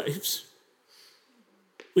lives.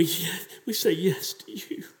 We say yes to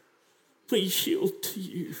you. We yield to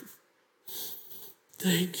you.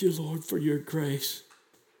 Thank you, Lord, for your grace.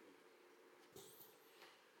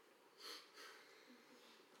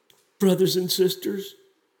 Brothers and sisters,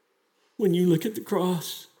 when you look at the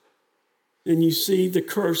cross and you see the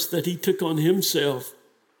curse that he took on himself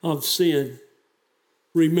of sin,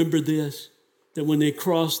 remember this, that when they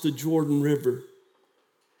crossed the Jordan River,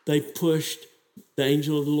 the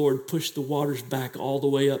angel of the Lord pushed the waters back all the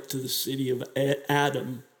way up to the city of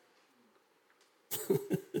Adam.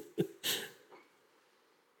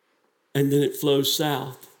 And then it flows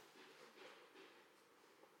south.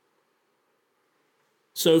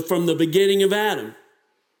 So from the beginning of Adam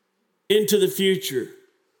into the future,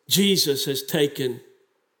 Jesus has taken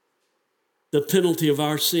the penalty of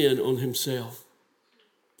our sin on himself.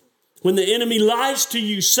 When the enemy lies to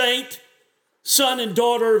you, saint, son and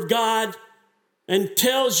daughter of God, and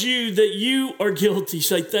tells you that you are guilty,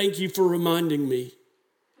 say, thank you for reminding me.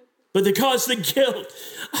 But because the guilt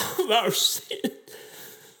of our sin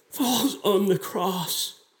falls on the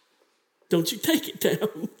cross, don't you take it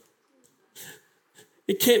down.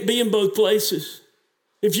 It can't be in both places.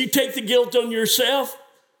 If you take the guilt on yourself,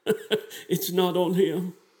 it's not on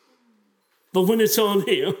him. But when it's on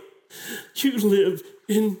him, you live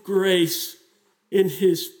in grace, in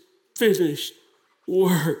his finished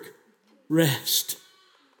work. Rest.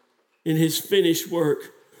 In his finished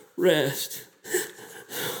work, rest.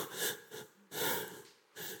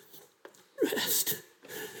 Rest.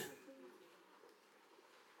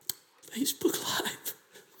 Facebook Live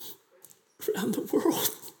around the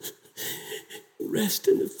world. Rest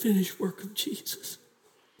in the finished work of Jesus.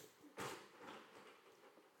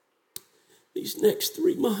 These next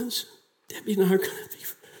 3 months, Debbie and I are going to be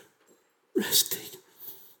resting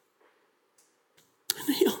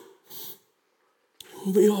Yeah.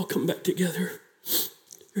 When we all come back together,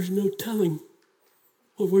 there's no telling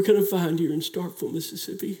what we're going to find here in Starkville,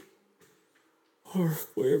 Mississippi, or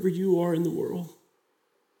wherever you are in the world.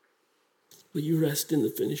 Will you rest in the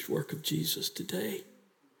finished work of Jesus today?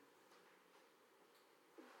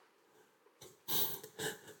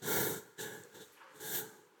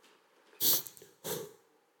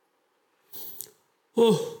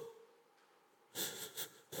 Oh.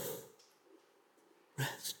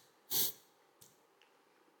 Rest.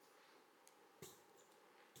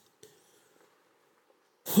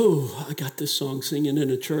 Oh, I got this song singing in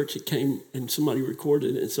a church. It came and somebody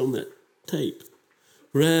recorded it. It's on that tape.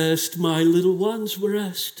 Rest, my little ones,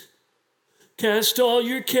 rest. Cast all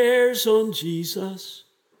your cares on Jesus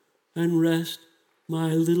and rest, my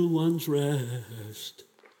little ones, rest.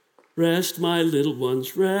 Rest, my little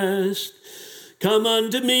ones, rest. Come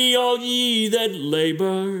unto me, all ye that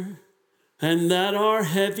labor and that are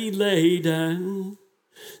heavy laden.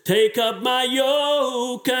 Take up my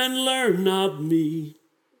yoke and learn of me,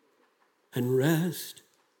 and rest,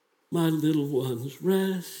 my little ones,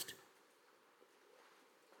 rest.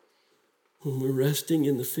 When we're resting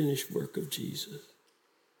in the finished work of Jesus,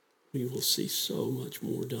 we will see so much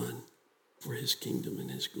more done for his kingdom and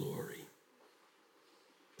his glory.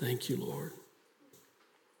 Thank you, Lord.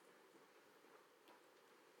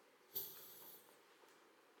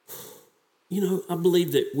 You know, I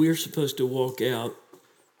believe that we're supposed to walk out,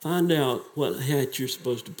 find out what hat you're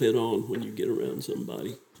supposed to put on when you get around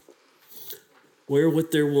somebody. Wear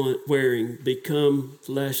what they're wearing, become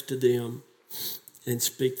flesh to them, and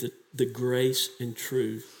speak the grace and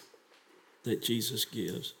truth that Jesus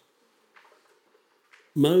gives.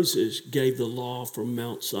 Moses gave the law from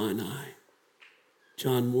Mount Sinai.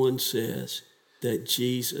 John 1 says that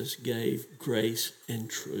Jesus gave grace and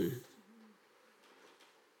truth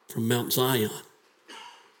from Mount Zion.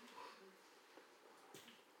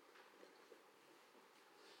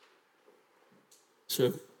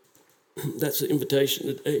 So that's the invitation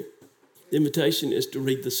today. The invitation is to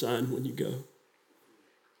read the sign when you go.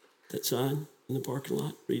 That sign in the parking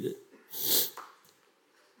lot, read it.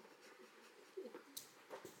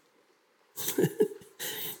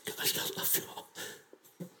 Gosh, I love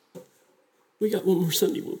y'all. We got one more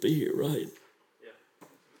Sunday, we'll be here, right?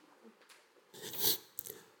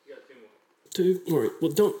 Two? All right.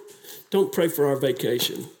 Well, don't pray for our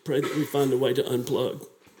vacation. Pray that we find a way to unplug.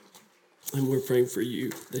 And we're praying for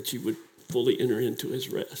you that you would fully enter into his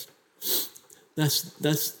rest.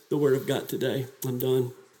 That's the word of God today. I'm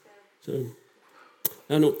done. So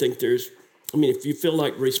I don't think if you feel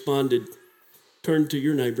like responded, turn to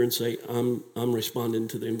your neighbor and say, I'm responding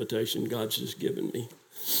to the invitation God's just given me.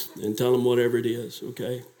 And tell him whatever it is,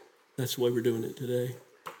 okay? That's the way we're doing it today.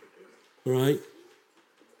 All right?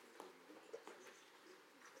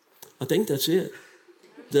 I think that's it.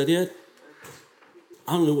 Is that it?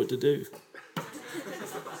 I don't know what to do.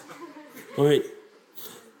 All right.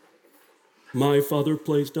 My father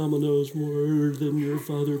plays dominoes more than your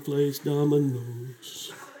father plays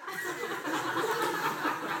dominoes.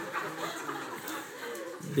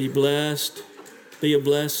 Be blessed. Be a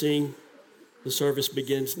blessing. The service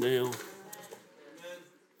begins now.